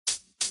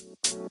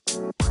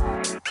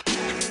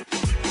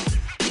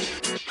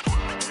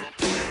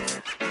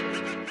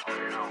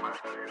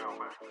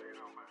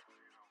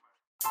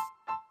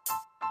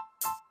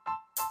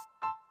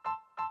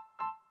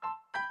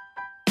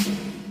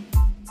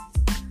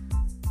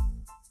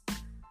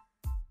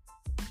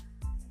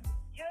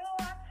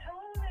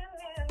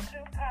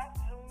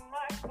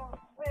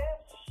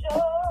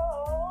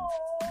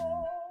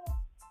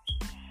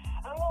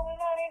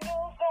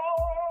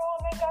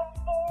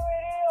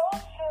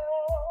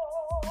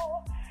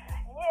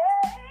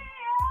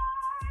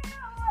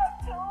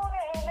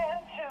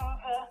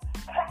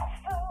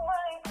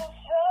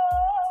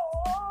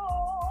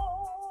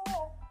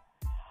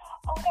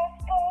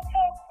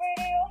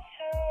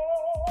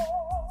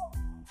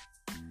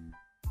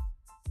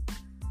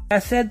I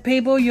said,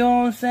 people, you know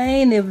what I'm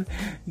saying? If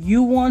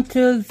you want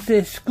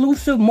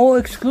more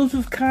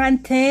exclusive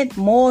content,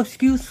 more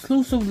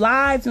exclusive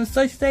lives and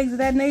such things of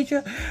that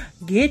nature,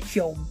 get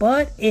your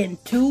butt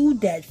into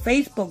that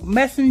Facebook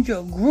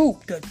Messenger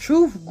group, the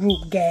Truth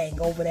Group gang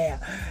over there.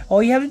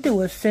 All you have to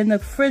do is send a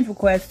friend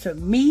request to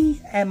me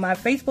at my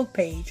Facebook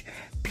page,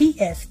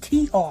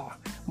 PSTR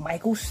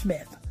Michael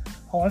Smith,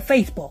 on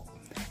Facebook.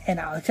 And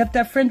I'll accept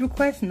that friend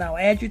request and I'll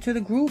add you to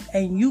the group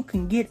and you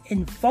can get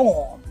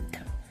informed.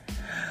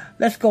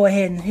 Let's go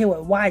ahead and hear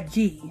what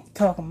YG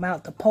talking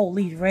about. The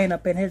police ran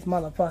up in his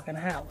motherfucking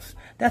house.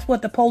 That's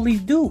what the police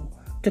do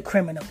to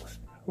criminals.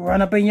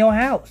 Run up in your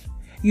house.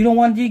 You don't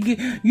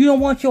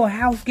want your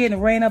house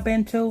getting ran up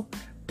into?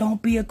 Don't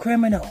be a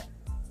criminal.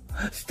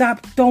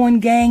 Stop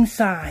throwing gang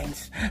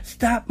signs.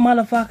 Stop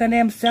motherfucking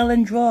them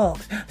selling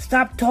drugs.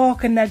 Stop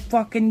talking that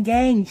fucking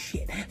gang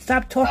shit.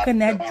 Stop talking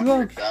that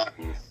drugs.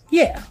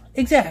 Yeah,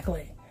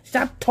 exactly.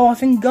 Stop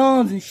tossing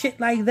guns and shit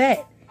like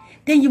that.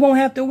 Then you won't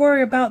have to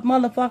worry about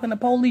motherfucking the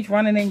police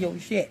running in your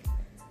shit.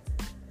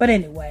 But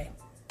anyway,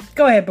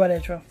 go ahead, Brother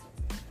Intro.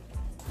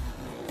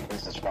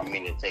 This is from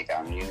me to take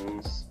our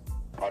news.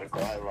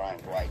 Article headline,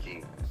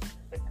 YG.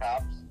 The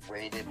cops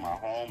raided my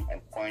home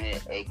and pointed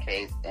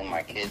AKs in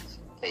my kids'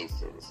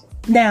 faces.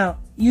 Now,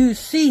 you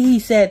see he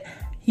said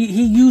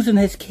he using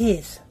his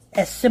kids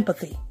as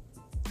sympathy.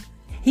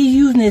 He's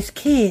using his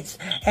kids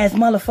as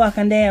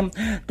motherfucking damn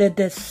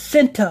the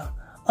center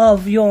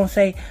of, you know what I'm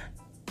saying,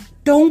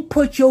 don't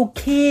put your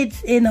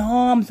kids in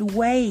harm's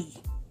way.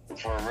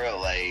 For real,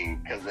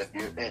 like, because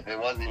if it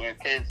wasn't your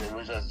kids, it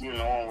was just you.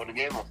 No one would have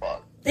gave a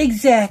fuck.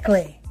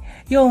 Exactly.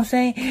 You know what I'm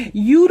saying?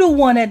 You the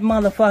one that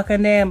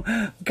motherfucking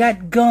them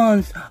got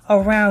guns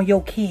around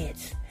your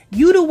kids.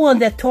 You the one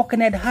that talking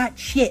that hot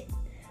shit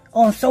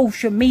on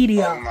social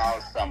media. Talking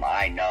about something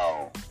I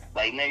know.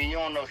 Like, nigga, you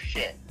don't know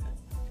shit.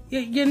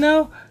 You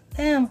know?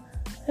 Damn.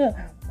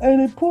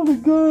 And they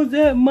pulling guns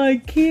at my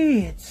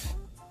kids.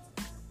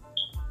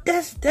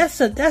 That's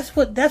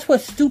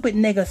what stupid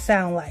niggas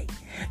sound like.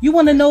 You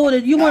want to know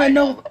that? You want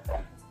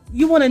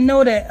to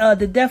know that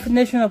the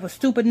definition of a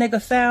stupid nigga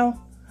sound?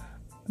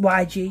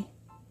 YG.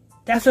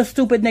 That's a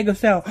stupid nigga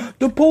sound.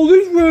 The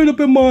police ran up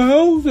in my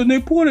house and they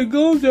pointed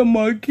guns at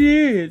my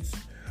kids.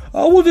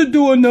 I wasn't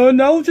doing nothing.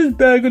 I was just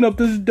bagging up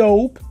this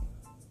dope.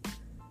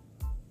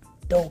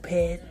 Dope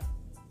head.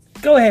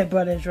 Go ahead,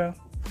 Brother Israel.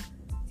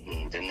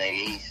 The nigga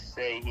he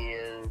say he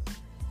is.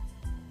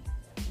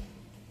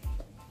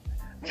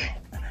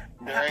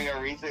 During a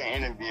recent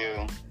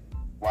interview,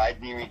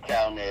 YG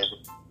recounted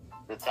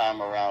the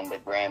time around the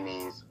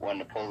Grammys when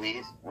the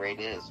police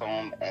raided his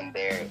home and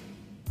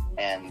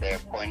their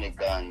pointed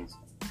guns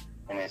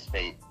in his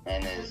face.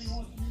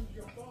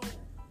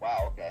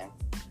 Wow, okay.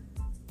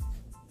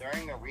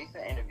 During a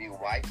recent interview,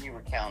 YG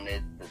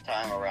recounted the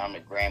time around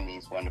the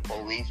Grammys when the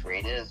police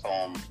raided his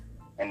home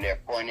and their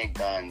pointed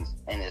guns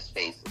in his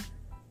face.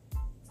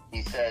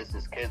 He says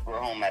his kids were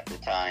home at the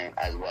time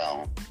as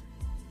well.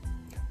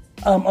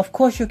 Of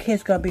course your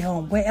kids gonna be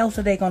home. Where else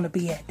are they gonna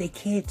be at? They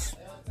kids.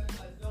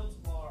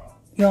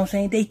 You know what I'm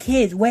saying? They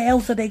kids. Where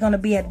else are they gonna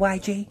be at,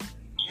 YG?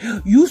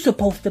 You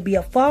supposed to be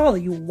a father,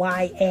 you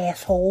white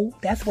asshole.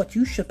 That's what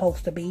you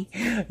supposed to be.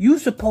 You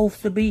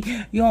supposed to be,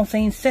 you know what I'm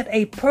saying, set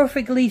a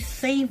perfectly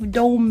safe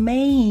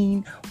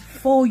domain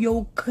for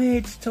your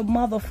kids to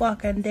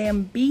motherfucking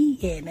damn be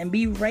in and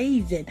be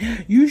raised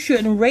in. You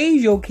shouldn't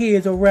raise your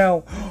kids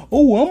around,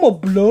 oh,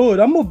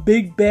 I'm a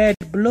big bad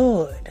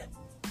blood.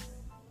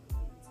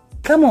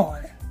 Come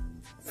on.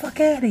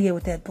 Fuck out of here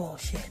with that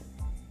bullshit.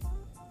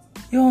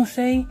 You know what I'm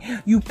saying?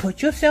 You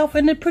put yourself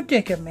in the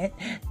predicament.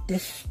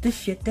 This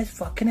shit that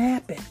fucking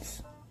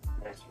happens.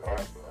 That's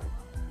right,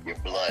 your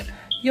blood.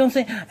 You know what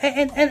I'm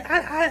saying? And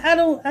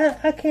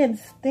I can't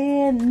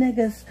stand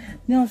niggas.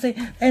 You know what I'm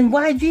saying? And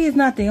YG is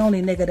not the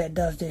only nigga that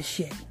does this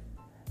shit.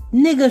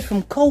 Niggas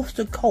from coast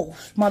to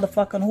coast,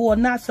 motherfucking, who are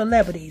not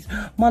celebrities,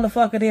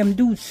 motherfucking them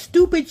do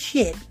stupid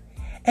shit.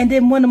 And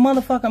then when the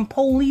motherfucking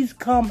police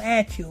come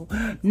at you,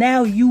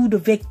 now you the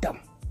victim.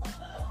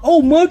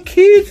 Oh, my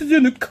kids is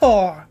in the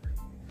car.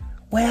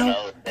 Well, the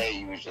other day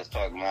you was just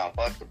talking about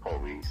fuck the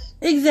police.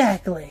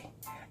 Exactly.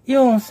 You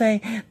know what I'm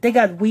saying? They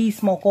got weed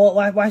smoke all.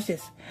 Watch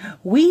this.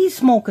 Weed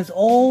smokers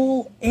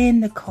all in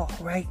the car,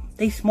 right?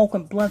 They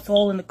smoking blunts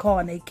all in the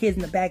car and they kids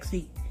in the back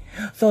seat.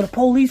 So the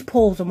police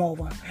pulls them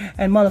over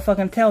and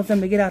motherfucking tells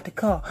them to get out the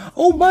car.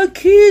 Oh, my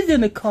kid's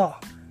in the car.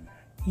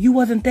 You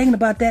wasn't thinking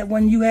about that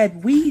when you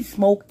had weed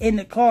smoke in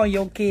the car and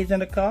your kid's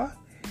in the car.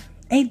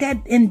 Ain't that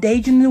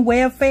endangering the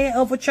welfare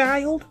of a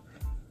child?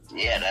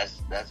 Yeah,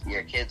 that's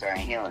your kids are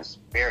healing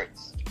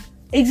spirits.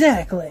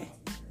 Exactly.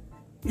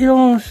 You know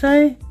what I'm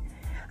saying?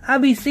 I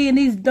be seeing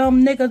these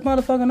dumb niggas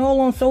motherfucking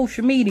all on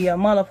social media,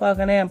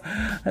 motherfucking them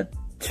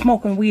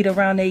smoking weed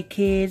around their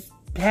kids,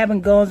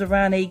 having guns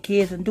around their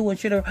kids, and doing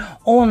shit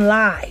on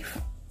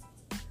live.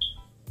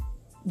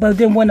 But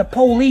then when the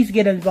police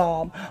get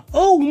involved,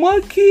 oh,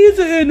 my kids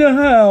are in the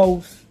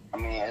house. I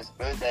mean, it's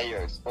good that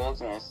you're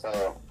exposing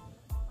yourself,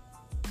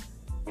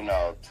 you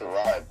know, to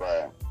life,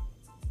 but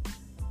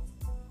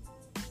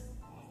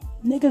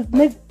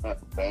niggas,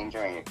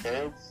 endangering your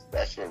kids,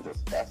 that shit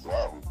that's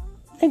low.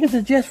 Niggas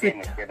are just Give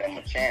them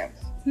a chance.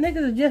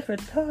 Niggas are just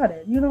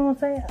retarded. You know what I'm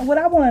saying? What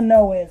I want to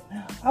know is,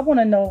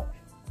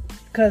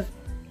 because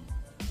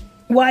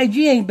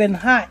YG ain't been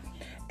hot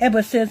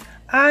ever since.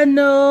 I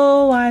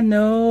know.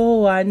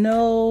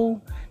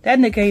 That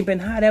nigga ain't been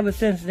hot ever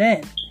since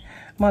then.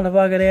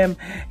 Motherfucker, them.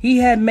 He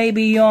had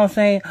maybe, you know what I'm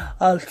saying,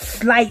 a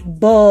slight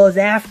buzz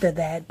after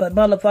that. But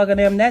motherfucker,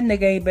 them, that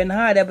nigga ain't been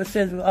hot ever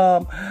since,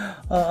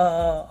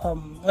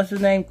 what's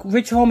his name?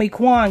 Rich Homie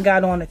Quan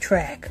got on the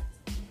track.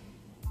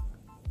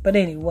 But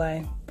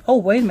anyway. Oh,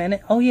 wait a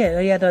minute. Oh, yeah.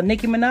 They had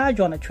Nicki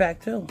Minaj on the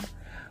track, too.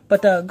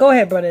 But go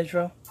ahead, Brother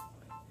Israel.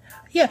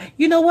 Yeah,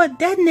 you know what?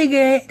 That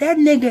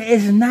nigga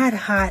is not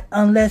hot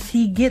unless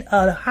he get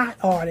a hot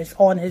artist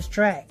on his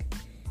track.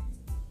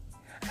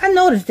 I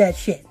noticed that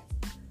shit.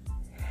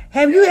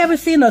 Have you ever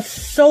seen a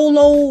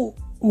solo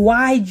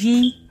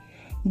YG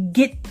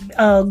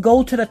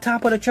go to the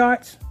top of the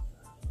charts?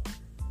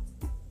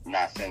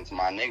 Not since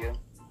My Nigga.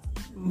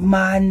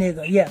 My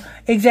Nigga, yeah,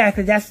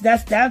 exactly.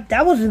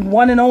 That was his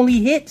one and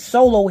only hit,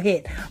 solo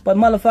hit. But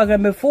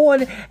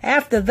motherfucker,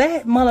 after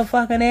that,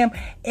 motherfucker,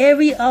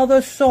 every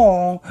other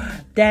song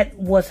that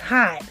was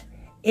hot,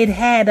 it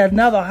had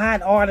another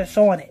hot artist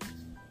on it.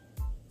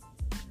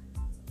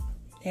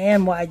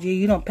 Damn, YG,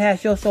 you don't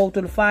pass your soul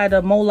through the fire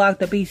to Moloch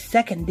to be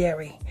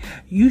secondary.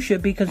 You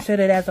should be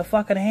considered as a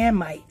fucking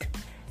Hamite.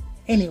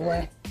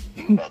 Anyway.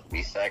 You about to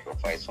be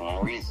sacrificed for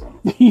no reason.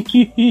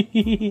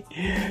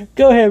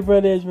 Go ahead,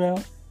 Brother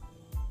Israel.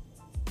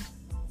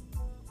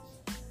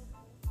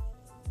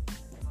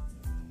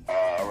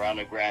 Around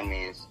the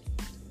Grammys,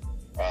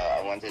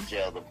 I went to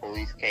jail. The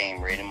police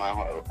came, raided my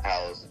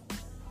house,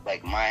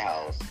 like my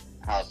house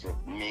with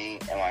me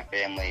and my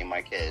family and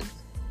my kids.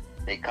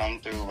 They come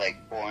through like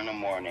 4 in the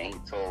morning. He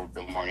told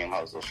the morning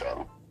hustle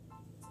show.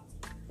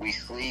 We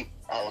sleep,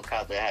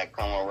 helicopter had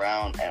come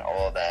around and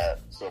all that.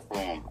 So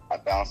boom, I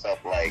bounced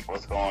up like,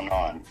 what's going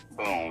on?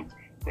 Boom.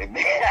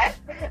 I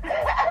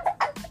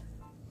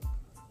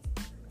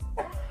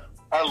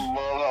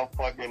love how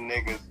fucking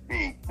niggas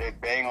speak. They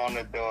bang on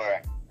the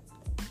door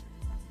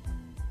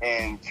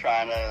and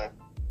trying to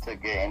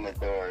get in the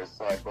door.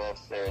 So I go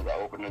upstairs, I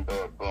open the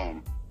door,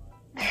 boom.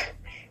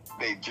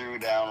 They drew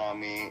down on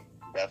me.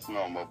 That's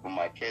normal. But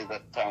my kids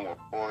at the time were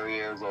 4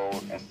 years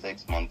old and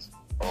 6 months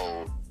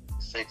old.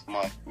 6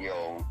 month year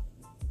old.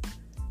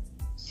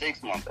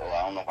 6 month old.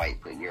 I don't know why you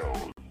put year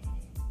old.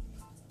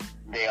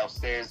 They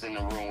upstairs in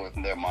the room with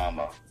their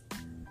mama.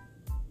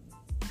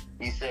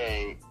 He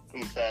says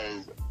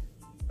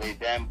they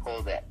then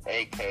pull the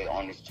AK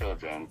on his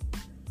children.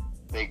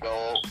 They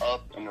go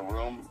up in the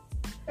room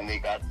and they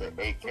got the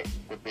AK,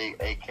 the big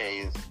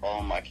AKs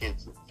on my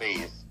kid's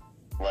face.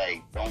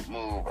 Like, don't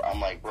move. I'm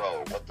like,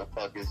 bro, what the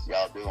fuck is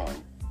y'all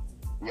doing?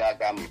 Y'all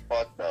got me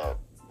fucked up.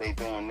 They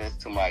doing this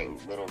to my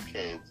little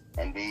kids,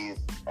 and these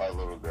are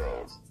little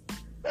girls.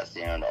 That's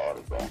the end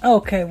of the article.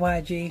 Okay,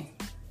 YG.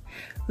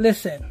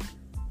 Listen,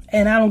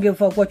 and I don't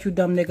give a fuck what you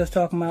dumb niggas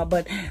talking about,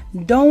 but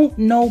don't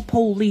no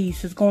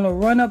police is gonna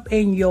run up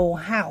in your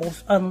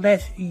house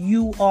unless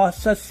you are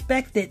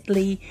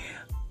suspectedly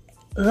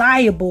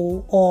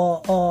liable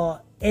or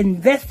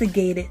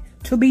investigated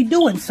to be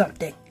doing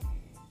something.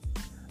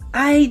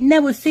 I ain't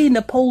never seen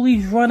the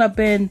police run up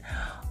in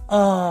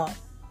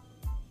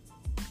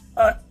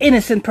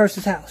innocent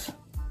person's house.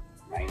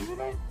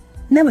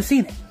 Never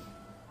seen it.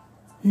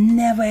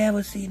 Never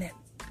ever seen it.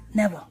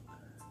 Never.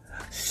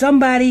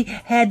 Somebody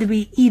had to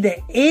be either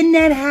in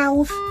that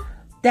house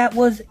that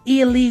was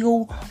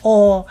illegal,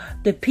 or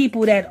the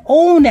people that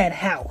own that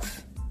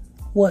house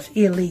was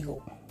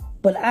illegal.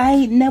 But I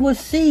ain't never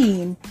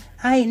seen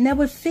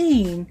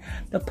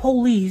the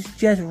police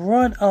just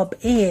run up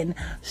in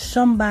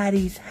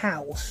somebody's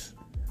house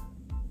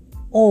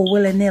all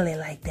willy-nilly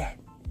like that.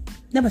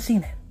 Never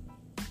seen it.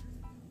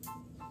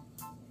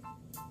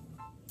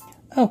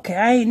 Okay,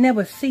 I ain't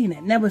never seen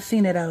it. Never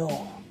seen it at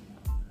all.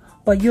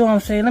 But you know what I'm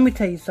saying? Let me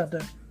tell you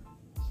something.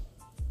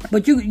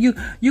 But you're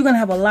gonna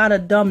have a lot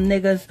of dumb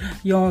niggas,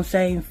 you know what I'm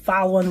saying,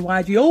 following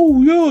YG.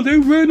 Oh yeah, they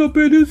ran up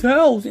in his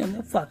house. And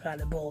the fuck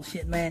out of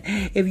bullshit, man.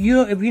 If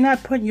you're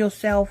not putting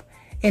yourself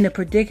in a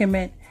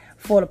predicament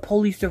for the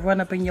police to run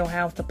up in your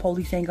house, the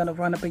police ain't gonna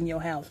run up in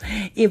your house.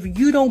 If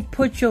you don't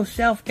put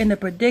yourself in the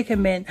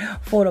predicament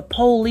for the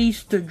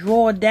police to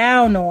draw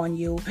down on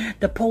you,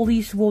 the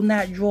police will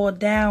not draw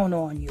down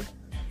on you.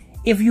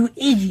 If you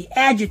itchy,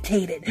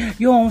 agitated,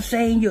 you know what I'm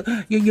saying,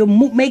 you're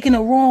making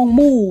the wrong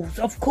moves,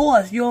 of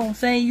course, you know what I'm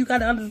saying, you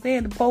gotta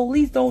understand the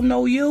police don't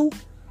know you.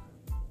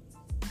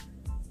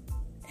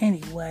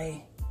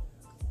 Anyway,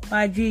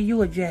 YG,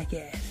 you a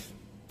jackass.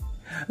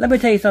 Let me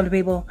tell you something,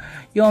 people.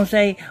 You know what I'm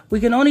saying? We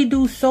can only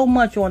do so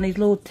much on these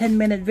little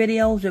 10-minute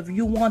videos. If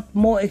you want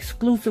more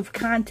exclusive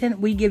content,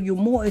 we give you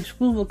more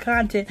exclusive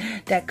content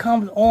that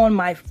comes on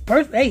my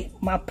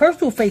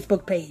personal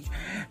Facebook page.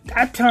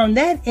 I turn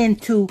that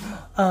into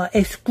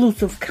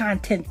exclusive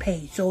content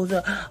page. So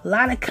there's a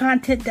lot of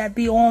content that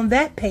be on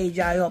that page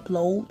I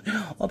upload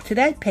up to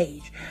that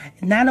page.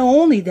 Not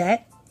only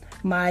that,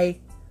 my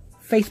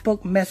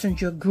Facebook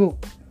Messenger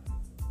group.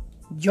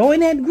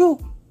 Join that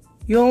group.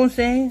 You know what I'm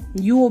saying?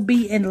 You will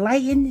be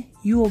enlightened.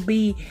 You will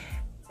be,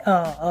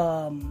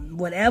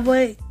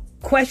 whatever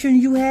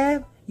question you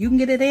have, you can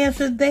get it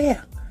answered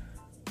there.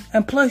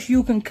 And plus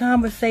you can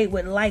conversate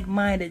with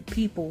like-minded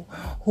people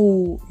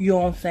who, you know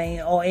what I'm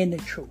saying, are in the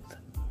truth.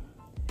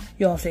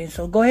 You know what I'm saying?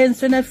 So go ahead and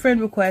send that friend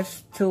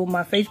request to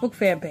my Facebook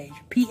fan page,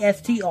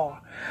 PSTR,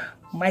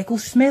 Michael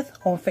Smith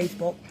on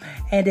Facebook.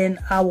 And then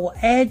I will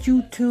add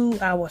you to,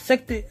 I will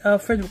accept the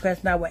friend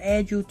request, and I will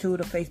add you to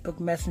the Facebook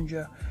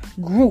Messenger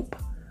group.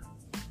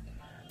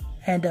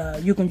 And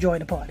you can join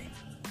the party.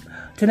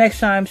 Till next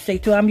time, stay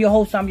tuned. I'm your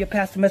host. I'm your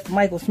pastor, Mr.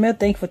 Michael Smith.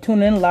 Thanks for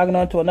tuning in, logging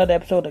on to another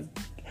episode of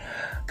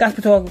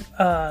Gospel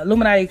Talk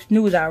Illuminati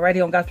News Hour right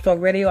here on Gospel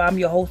Talk Radio. I'm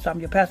your host.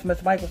 I'm your pastor,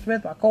 Mr. Michael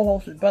Smith. My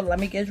co-host is Brother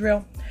Lamik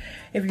Israel.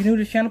 If you're new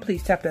to the channel,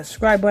 please tap that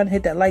subscribe button,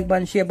 hit that like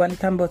button, share button.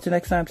 Time about till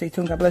next time. Stay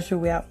tuned. God bless you.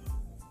 We out.